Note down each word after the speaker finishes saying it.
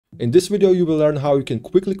In this video, you will learn how you can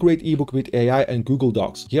quickly create ebook with AI and Google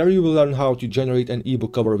Docs. Here you will learn how to generate an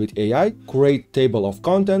ebook cover with AI, create table of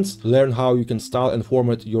contents, learn how you can style and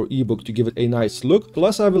format your ebook to give it a nice look.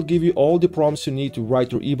 Plus, I will give you all the prompts you need to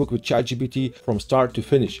write your ebook with ChatGPT from start to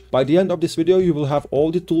finish. By the end of this video, you will have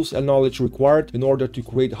all the tools and knowledge required in order to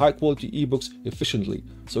create high quality ebooks efficiently.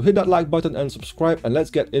 So hit that like button and subscribe, and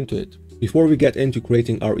let's get into it. Before we get into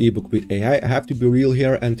creating our ebook with AI, I have to be real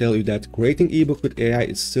here and tell you that creating ebook with AI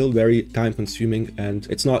is still very time consuming and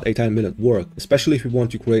it's not a 10-minute work, especially if you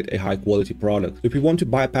want to create a high quality product. If you want to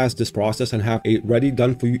bypass this process and have a ready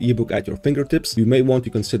done for you ebook at your fingertips, you may want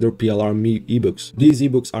to consider PLR-Me ebooks. These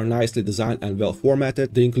ebooks are nicely designed and well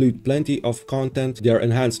formatted. They include plenty of content, they are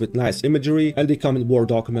enhanced with nice imagery, and they come in Word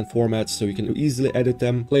document formats so you can easily edit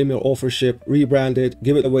them, claim your authorship, rebrand it,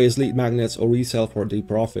 give it away as lead magnets, or resell for the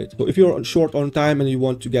profit. So if you're short on time and you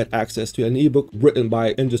want to get access to an ebook written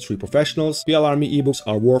by industry professionals, PLR-Me ebooks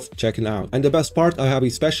are worth checking out. And the best part, I have a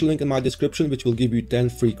special link in my description which will give you 10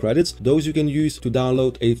 free credits. Those you can use to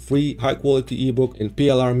download a free high quality ebook in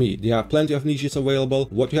PLR-Me. They have plenty of niches available.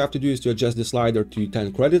 What you have to do is to adjust the slider to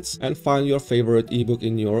 10 credits and find your favorite ebook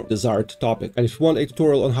in your desired topic. And if you want a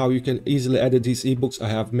tutorial on how you can easily edit these ebooks, I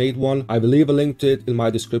have made one. I will leave a link to it in my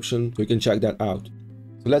description so you can check that out.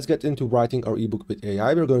 So let's get into writing our ebook with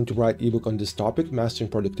AI. We're going to write ebook on this topic, mastering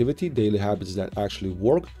productivity, daily habits that actually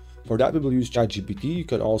work. For that, we will use ChatGPT. You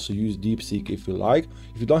can also use DeepSeek if you like.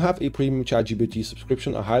 If you don't have a premium ChatGPT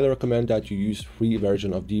subscription, I highly recommend that you use free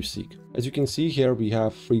version of DeepSeek. As you can see here, we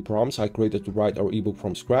have free prompts I created to write our ebook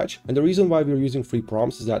from scratch. And the reason why we're using free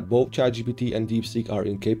prompts is that both ChatGPT and DeepSeek are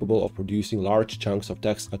incapable of producing large chunks of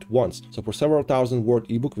text at once. So for several thousand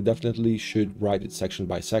word ebook, we definitely should write it section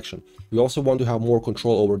by section. We also want to have more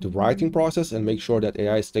control over the writing process and make sure that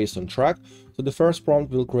AI stays on track. So the first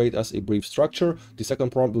prompt will create us a brief structure. The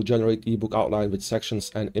second prompt will generate ebook outline with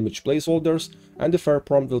sections and image placeholders. And the third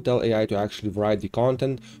prompt will tell AI to actually write the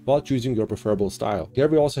content while choosing your preferable style. Here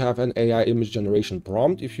we also have an AI image generation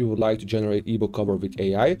prompt. If you would like to generate ebook cover with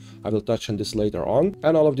AI, I will touch on this later on.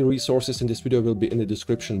 And all of the resources in this video will be in the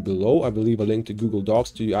description below. I will leave a link to Google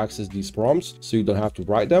Docs to access these prompts so you don't have to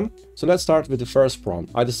write them. So let's start with the first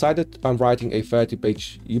prompt. I decided I'm writing a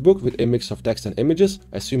 30-page ebook with a mix of text and images,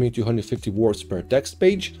 assuming 250 words per text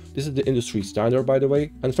page. This is the industry standard, by the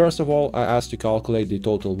way. And first of all, I asked to calculate the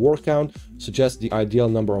total word count, suggest the ideal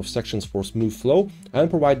number of sections for smooth flow, and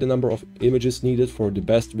provide the number of images needed for the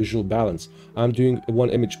best visual balance. I'm doing one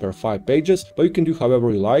image per 5 pages, but you can do however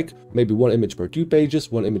you like, maybe one image per 2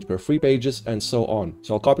 pages, one image per 3 pages, and so on.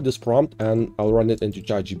 So I'll copy this prompt and I'll run it into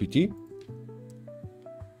ChatGPT.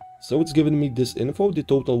 So it's given me this info. The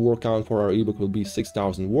total word count for our ebook will be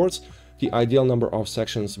 6,000 words. The ideal number of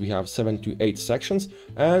sections, we have 7 to 8 sections,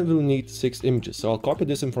 and we'll need 6 images. So I'll copy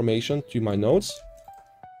this information to my notes.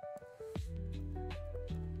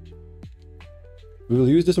 We will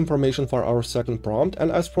use this information for our second prompt.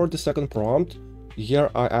 And as for the second prompt,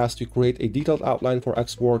 here I asked to create a detailed outline for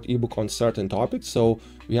export ebook on certain topics. So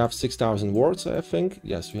we have 6,000 words, I think.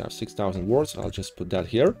 Yes, we have 6,000 words. I'll just put that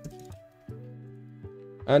here.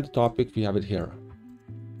 And the topic, we have it here.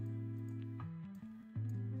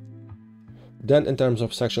 Then in terms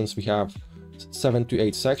of sections, we have 7 to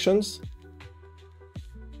 8 sections.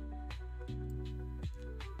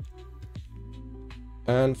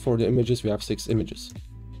 And for the images, we have 6 images.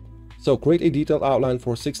 So create a detailed outline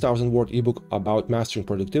for 6,000 word ebook about mastering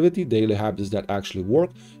productivity, daily habits that actually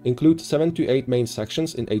work. Include 7 to 8 main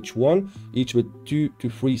sections in H1, each with 2 to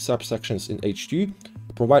 3 subsections in H2.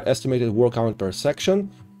 Provide estimated word count per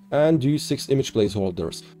section, and do 6 image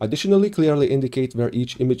placeholders. Additionally, clearly indicate where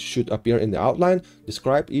each image should appear in the outline.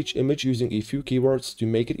 Describe each image using a few keywords to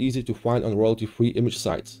make it easy to find on royalty-free image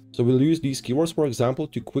sites. So we'll use these keywords, for example,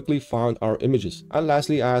 to quickly find our images. And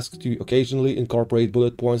lastly, ask to occasionally incorporate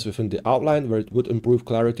bullet points within the outline where it would improve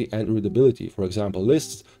clarity and readability. For example,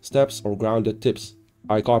 lists, steps, or grounded tips.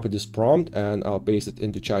 I copy this prompt and I'll paste it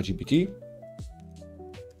into ChatGPT.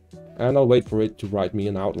 And I'll wait for it to write me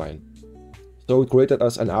an outline. So it created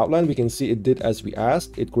us an outline. We can see it did as we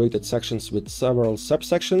asked. It created sections with several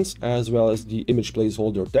subsections as well as the image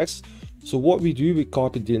placeholder text. So what we do, we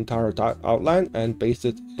copy the entire outline and paste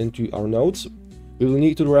it into our notes. We will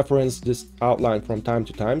need to reference this outline from time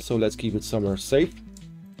to time, so let's keep it somewhere safe.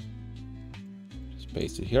 Just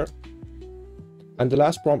paste it here. And the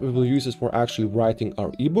last prompt we will use is for actually writing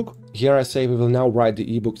our ebook. Here I say we will now write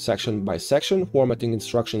the ebook section by section. Formatting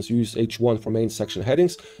instructions: use H1 for main section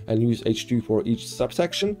headings and use H2 for each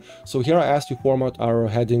subsection. So here I ask to format our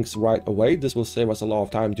headings right away. This will save us a lot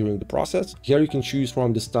of time during the process. Here you can choose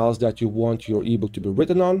from the styles that you want your ebook to be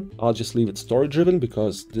written on. I'll just leave it story driven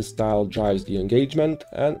because this style drives the engagement,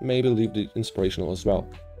 and maybe leave the inspirational as well.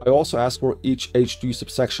 I also ask for each H2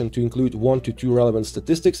 subsection to include 1 to 2 relevant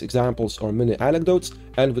statistics, examples, or mini anecdotes,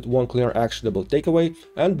 and with one clear actionable takeaway,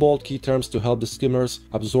 and bold key terms to help the skimmers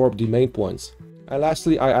absorb the main points. And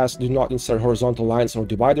lastly, I ask do not insert horizontal lines or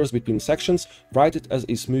dividers between sections, write it as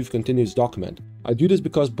a smooth continuous document. I do this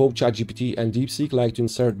because both ChatGPT and DeepSeek like to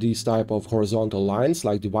insert these type of horizontal lines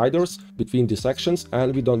like dividers between the sections,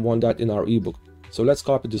 and we don't want that in our ebook. So let's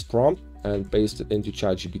copy this prompt and paste it into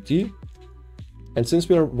ChatGPT. And since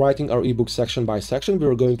we are writing our ebook section by section, we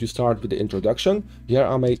are going to start with the introduction. Here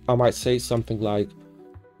I might say something like,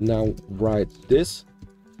 now write this,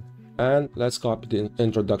 and let's copy the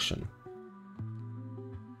introduction.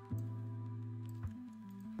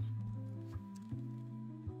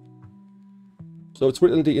 So it's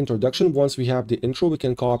written the introduction. Once we have the intro, we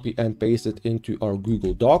can copy and paste it into our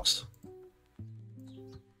Google Docs.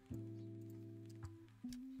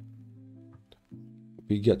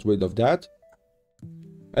 We get rid of that.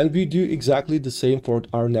 And we do exactly the same for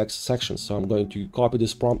our next section. So I'm going to copy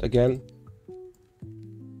this prompt again.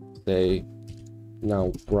 Say,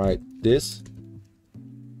 now write this.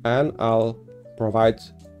 And I'll provide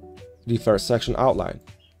the first section outline.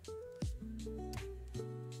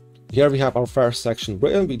 Here we have our first section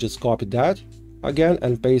written. We just copy that again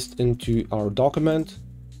and paste into our document.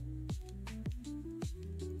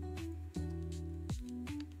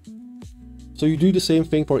 So you do the same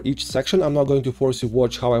thing for each section. I'm not going to force you to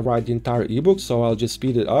watch how I write the entire ebook, so I'll just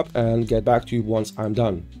speed it up and get back to you once I'm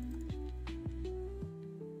done.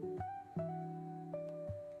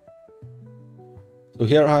 So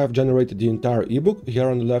here I have generated the entire ebook. Here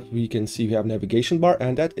on the left we can see we have navigation bar,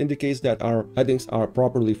 and that indicates that our headings are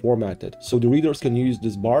properly formatted. So the readers can use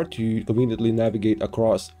this bar to conveniently navigate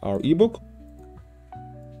across our ebook.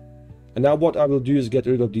 And now what I will do is get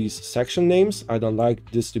rid of these section names. I don't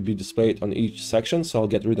like this to be displayed on each section, so I'll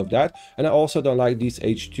get rid of that. And I also don't like these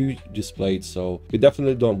H2 displayed, so we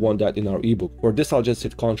definitely don't want that in our ebook. For this, I'll just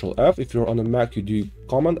hit Ctrl F. If you're on a Mac, you do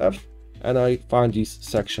Command F, and I find these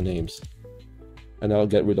section names. And I'll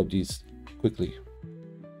get rid of these quickly.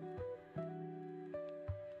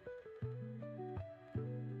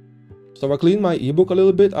 So I cleaned my ebook a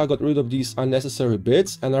little bit. I got rid of these unnecessary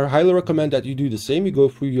bits, and I highly recommend that you do the same. You go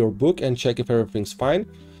through your book and check if everything's fine.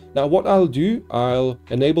 Now what I'll do, I'll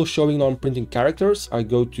enable showing non-printing characters. I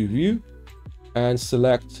go to View and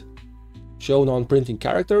select Show non-printing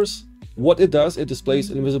characters. What it does, it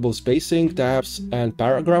displays invisible spacing, tabs, and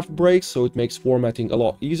paragraph breaks, so it makes formatting a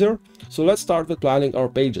lot easier. So let's start with planning our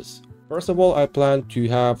pages. First of all, I plan to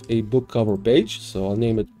have a book cover page, so I'll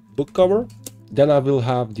name it book cover. Then I will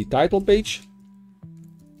have the title page.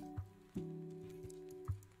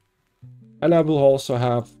 And I will also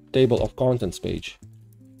have table of contents page.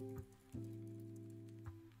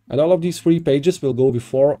 And all of these 3 pages will go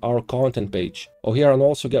before our content page. Oh, here I'll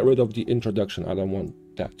also get rid of the introduction. I don't want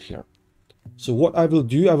that here. So what I will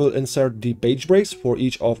do, I will insert the page breaks for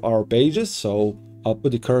each of our pages. So I'll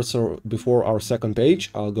put the cursor before our second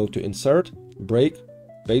page. I'll go to Insert, Break,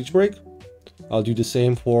 Page Break. I'll do the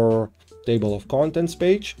same for table of contents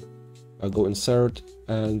page. I'll go Insert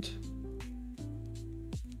and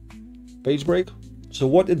Page Break. So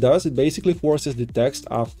what it does, it basically forces the text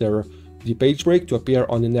after the page break to appear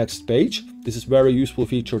on the next page. This is a very useful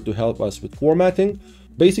feature to help us with formatting.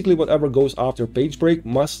 Basically, whatever goes after page break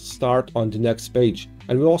must start on the next page.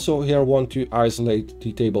 And we also here want to isolate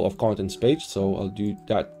the table of contents page, so I'll do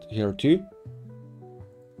that here too.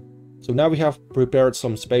 So now we have prepared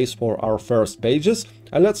some space for our first pages,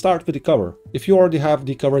 and let's start with the cover. If you already have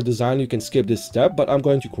the cover design, you can skip this step, but I'm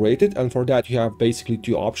going to create it, and for that you have basically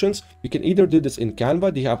 2 options. You can either do this in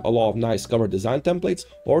Canva, they have a lot of nice cover design templates,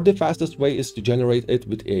 or the fastest way is to generate it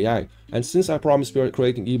with AI. And since I promised we are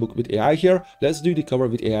creating ebook with AI here, let's do the cover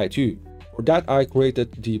with AI too. For that I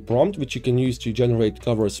created the prompt, which you can use to generate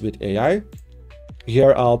covers with AI.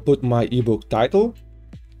 Here I'll put my ebook title.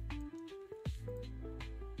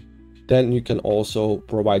 Then you can also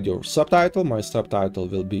provide your subtitle. My subtitle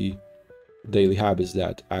will be Daily Habits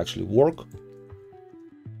That Actually Work.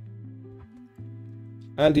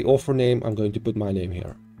 And the author name, I'm going to put my name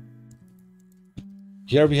here.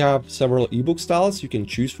 Here we have several ebook styles you can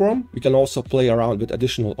choose from. You can also play around with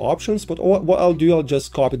additional options, but what I'll do, I'll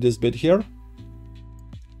just copy this bit here.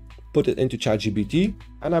 put it into ChatGPT,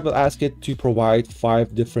 and I will ask it to provide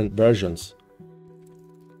 5 different versions.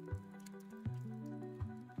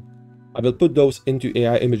 I will put those into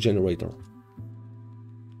AI image generator.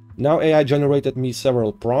 Now AI generated me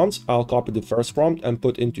several prompts. I'll copy the first prompt and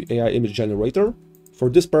put into AI image generator. For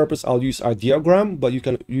this purpose, I'll use Ideogram, but you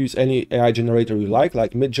can use any AI generator you like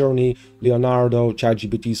Midjourney, Leonardo,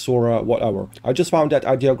 ChatGPT, Sora, whatever. I just found that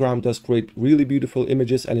Ideogram does create really beautiful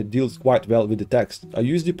images and it deals quite well with the text. I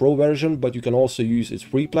use the pro version, but you can also use its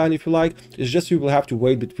free plan if you like. It's just you will have to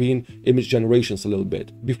wait between image generations a little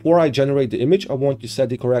bit. Before I generate the image, I want to set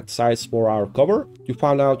the correct size for our cover. To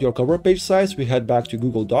find out your cover page size, we head back to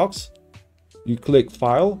Google Docs. You click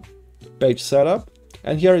File, Page Setup,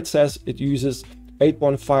 and here it says it uses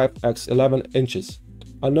 8.5 x 11 inches.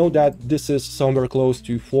 I know that this is somewhere close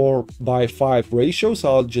to 4:5 ratio, so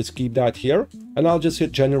I'll just keep that here. And I'll just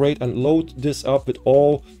hit generate and load this up with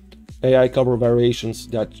all AI cover variations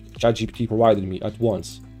that ChatGPT provided me at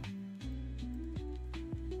once.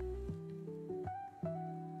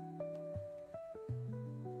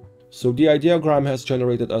 So the ideogram has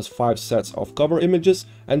generated us 5 sets of cover images,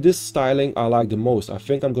 and this styling I like the most. I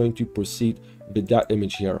think I'm going to proceed with that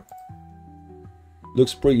image here.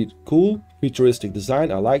 Looks pretty cool, futuristic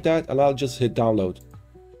design, I like that, and I'll just hit download.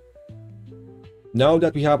 Now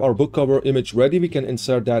that we have our book cover image ready, we can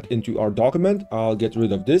insert that into our document. I'll get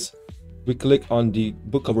rid of this. We click on the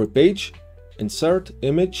book cover page, insert,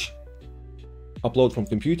 image, upload from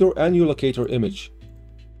computer, and you locate our image.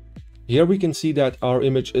 Here we can see that our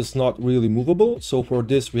image is not really movable, so for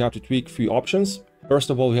this we have to tweak a few options. First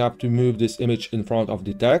of all, we have to move this image in front of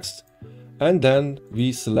the text. And then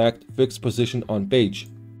we select fixed position on page.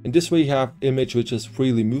 In this way, you have image which is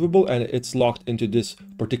freely movable and it's locked into this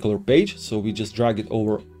particular page. So we just drag it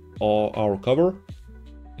over all our cover.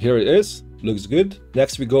 Here it is, looks good.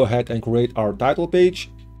 Next, we go ahead and create our title page.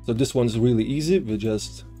 So this one's really easy. We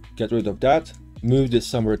just get rid of that, move this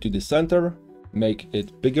somewhere to the center, make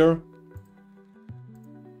it bigger,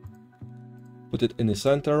 put it in the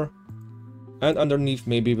center, and underneath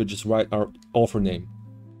maybe we just write our author name.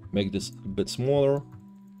 Make this a bit smaller,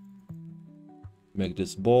 make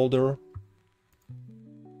this bolder,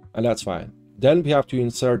 and that's fine. Then we have to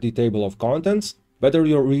insert the table of contents. Whether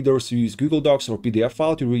your readers use Google Docs or PDF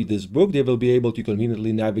file to read this book, they will be able to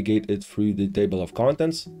conveniently navigate it through the table of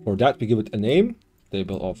contents. For that, we give it a name,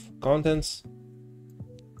 table of contents.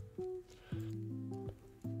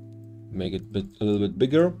 Make it a little bit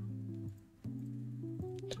bigger.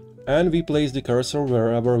 And we place the cursor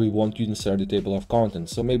wherever we want to insert the table of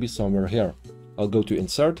contents. So maybe somewhere here. I'll go to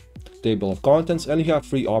insert, table of contents, and you have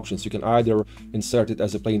 3 options. You can either insert it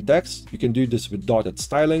as a plain text, you can do this with dotted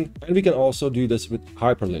styling, and we can also do this with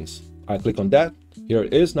hyperlinks. I click on that. Here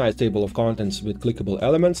it is, nice table of contents with clickable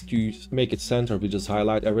elements. To make it center, we just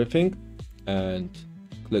highlight everything and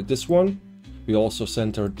click this one. We also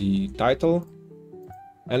center the title,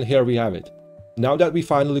 and here we have it. Now that we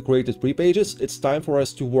finally created 3 pages, it's time for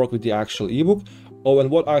us to work with the actual ebook. Oh, and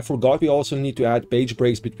what I forgot, we also need to add page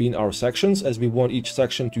breaks between our sections, as we want each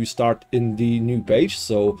section to start in the new page.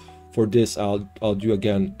 So for this, I'll do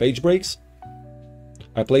again page breaks.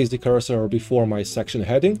 I place the cursor before my section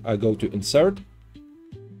heading. I go to insert,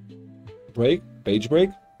 break, page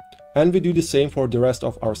break, and we do the same for the rest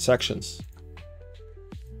of our sections.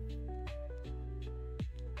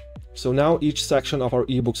 So now each section of our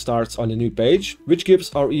ebook starts on a new page, which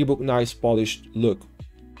gives our ebook a nice polished look.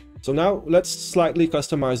 So now let's slightly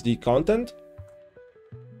customize the content.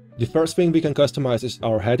 The first thing we can customize is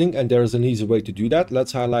our heading, and there is an easy way to do that.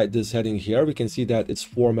 Let's highlight this heading here. We can see that it's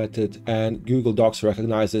formatted and Google Docs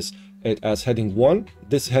recognizes it as heading 1.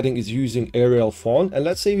 This heading is using Arial font, and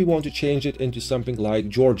let's say we want to change it into something like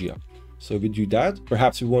Georgia. So we do that.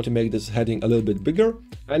 Perhaps we want to make this heading a little bit bigger,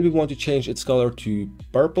 and we want to change its color to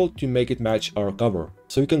purple to make it match our cover.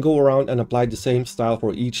 So you can go around and apply the same style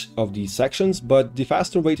for each of these sections, but the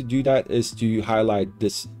faster way to do that is to highlight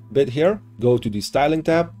this bit here, go to the styling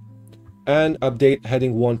tab, and update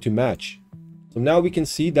heading 1 to match. So now we can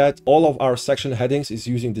see that all of our section headings is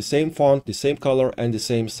using the same font, the same color, and the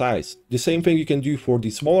same size. The same thing you can do for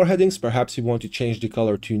the smaller headings. Perhaps you want to change the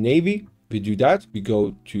color to navy. We do that, we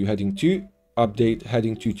go to heading 2, update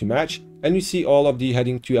heading 2 to match, and you see all of the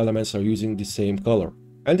heading 2 elements are using the same color.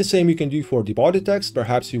 And the same you can do for the body text.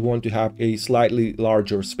 Perhaps you want to have a slightly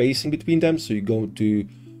larger spacing between them, so you go to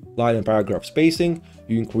line and paragraph spacing,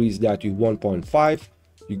 you increase that to 1.5,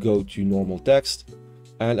 you go to normal text,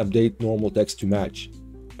 and update normal text to match.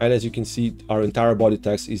 And as you can see, our entire body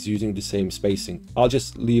text is using the same spacing. I'll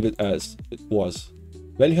just leave it as it was.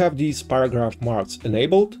 When you have these paragraph marks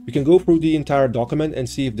enabled, you can go through the entire document and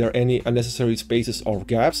see if there are any unnecessary spaces or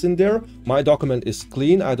gaps in there. My document is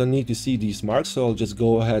clean, I don't need to see these marks, so I'll just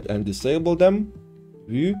go ahead and disable them.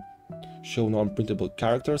 View, show non-printable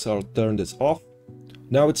characters, I'll turn this off.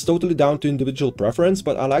 Now it's totally down to individual preference,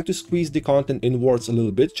 but I like to squeeze the content inwards a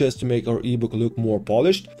little bit just to make our ebook look more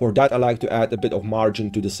polished. For that I like to add a bit of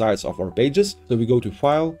margin to the sides of our pages. So we go to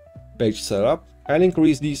File, Page Setup, and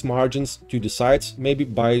increase these margins to the sides, maybe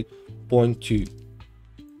by 0.2.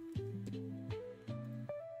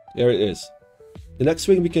 There it is. The next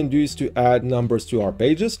thing we can do is to add numbers to our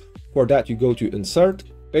pages. For that you go to Insert,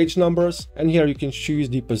 Page Numbers, and here you can choose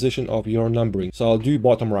the position of your numbering. So I'll do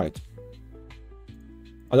bottom right.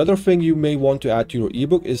 Another thing you may want to add to your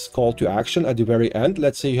ebook is call to action at the very end.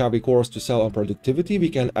 Let's say you have a course to sell on productivity. We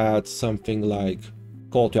can add something like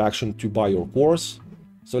call to action to buy your course.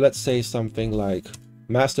 So let's say something like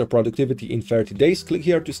master productivity in 30 days. Click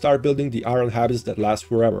here to start building the iron habits that last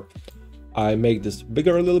forever. I make this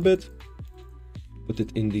bigger a little bit, put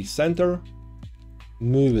it in the center,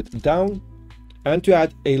 move it down, and to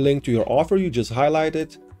add a link to your offer, you just highlight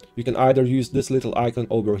it. You can either use this little icon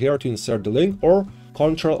over here to insert the link, or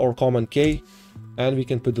Ctrl or Command K, and we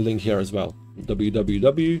can put the link here as well,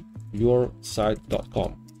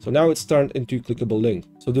 www.yoursite.com. So now it's turned into a clickable link.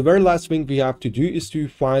 So the very last thing we have to do is to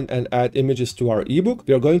find and add images to our ebook.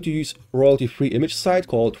 We are going to use a royalty-free image site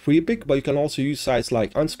called FreePic, but you can also use sites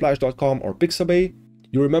like unsplash.com or Pixabay.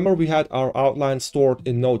 You remember we had our outline stored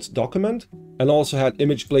in Notes document and also had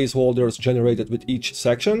image placeholders generated with each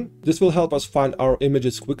section. This will help us find our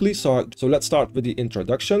images quickly. So let's start with the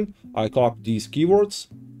introduction. I copy these keywords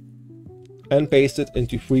and paste it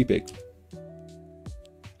into FreePic.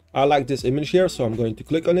 I like this image here, so I'm going to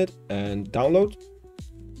click on it and download.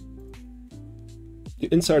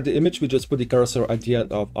 To insert the image, we just put the cursor at the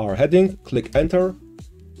end of our heading, click enter,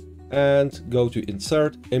 and go to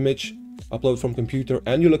insert image, upload from computer,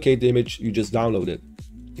 and you locate the image you just downloaded.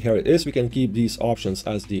 Here it is. We can keep these options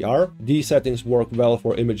as they are. These settings work well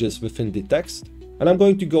for images within the text. And I'm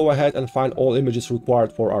going to go ahead and find all images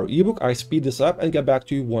required for our ebook. I speed this up and get back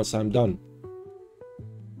to you once I'm done.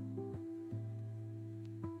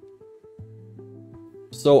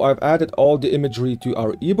 So I've added all the imagery to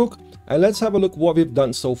our ebook, and let's have a look what we've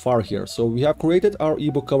done so far here. So we have created our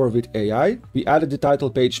ebook cover with AI. We added the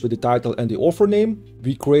title page with the title and the author name.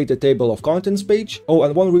 We create a table of contents page. Oh,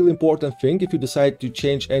 and one really important thing, if you decide to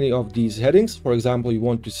change any of these headings, for example, you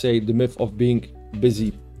want to say the myth of being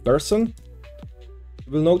busy person,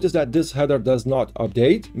 you will notice that this header does not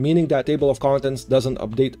update, meaning that table of contents doesn't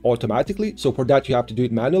update automatically. So for that, you have to do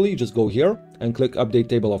it manually. You just go here and click update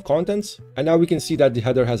table of contents. And now we can see that the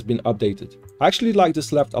header has been updated. I actually like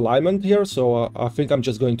this left alignment here, so I think I'm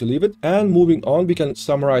just going to leave it. And moving on, we can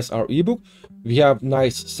summarize our ebook. We have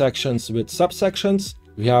nice sections with subsections.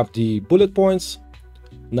 We have the bullet points,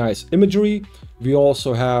 nice imagery. We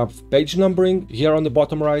also have page numbering here on the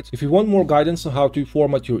bottom right. If you want more guidance on how to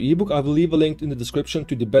format your ebook, I will leave a link in the description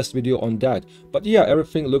to the best video on that. But yeah,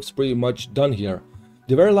 everything looks pretty much done here.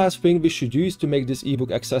 The very last thing we should do is to make this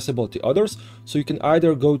ebook accessible to others. So you can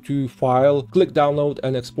either go to File, click Download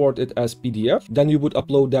and export it as PDF. Then you would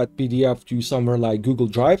upload that PDF to somewhere like Google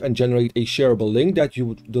Drive and generate a shareable link that you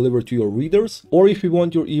would deliver to your readers. Or if you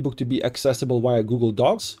want your ebook to be accessible via Google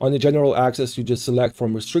Docs, on the general access you just select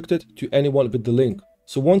from restricted to anyone with the link.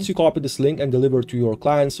 So once you copy this link and deliver to your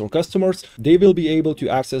clients or customers, they will be able to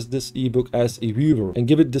access this ebook as a viewer and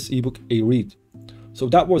give it this ebook a read. So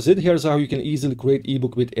that was it. Here's how you can easily create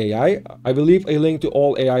ebook with AI. I will leave a link to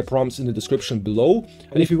all AI prompts in the description below.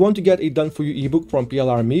 And if you want to get a done for you ebook from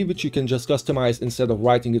PLR-Me, which you can just customize instead of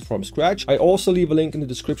writing it from scratch, I also leave a link in the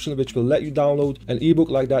description which will let you download an ebook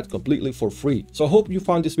like that completely for free. So I hope you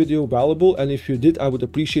found this video valuable, and if you did, I would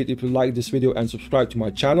appreciate if you like this video and subscribe to my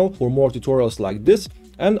channel for more tutorials like this.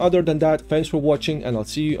 And other than that, thanks for watching, and I'll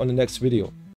see you on the next video.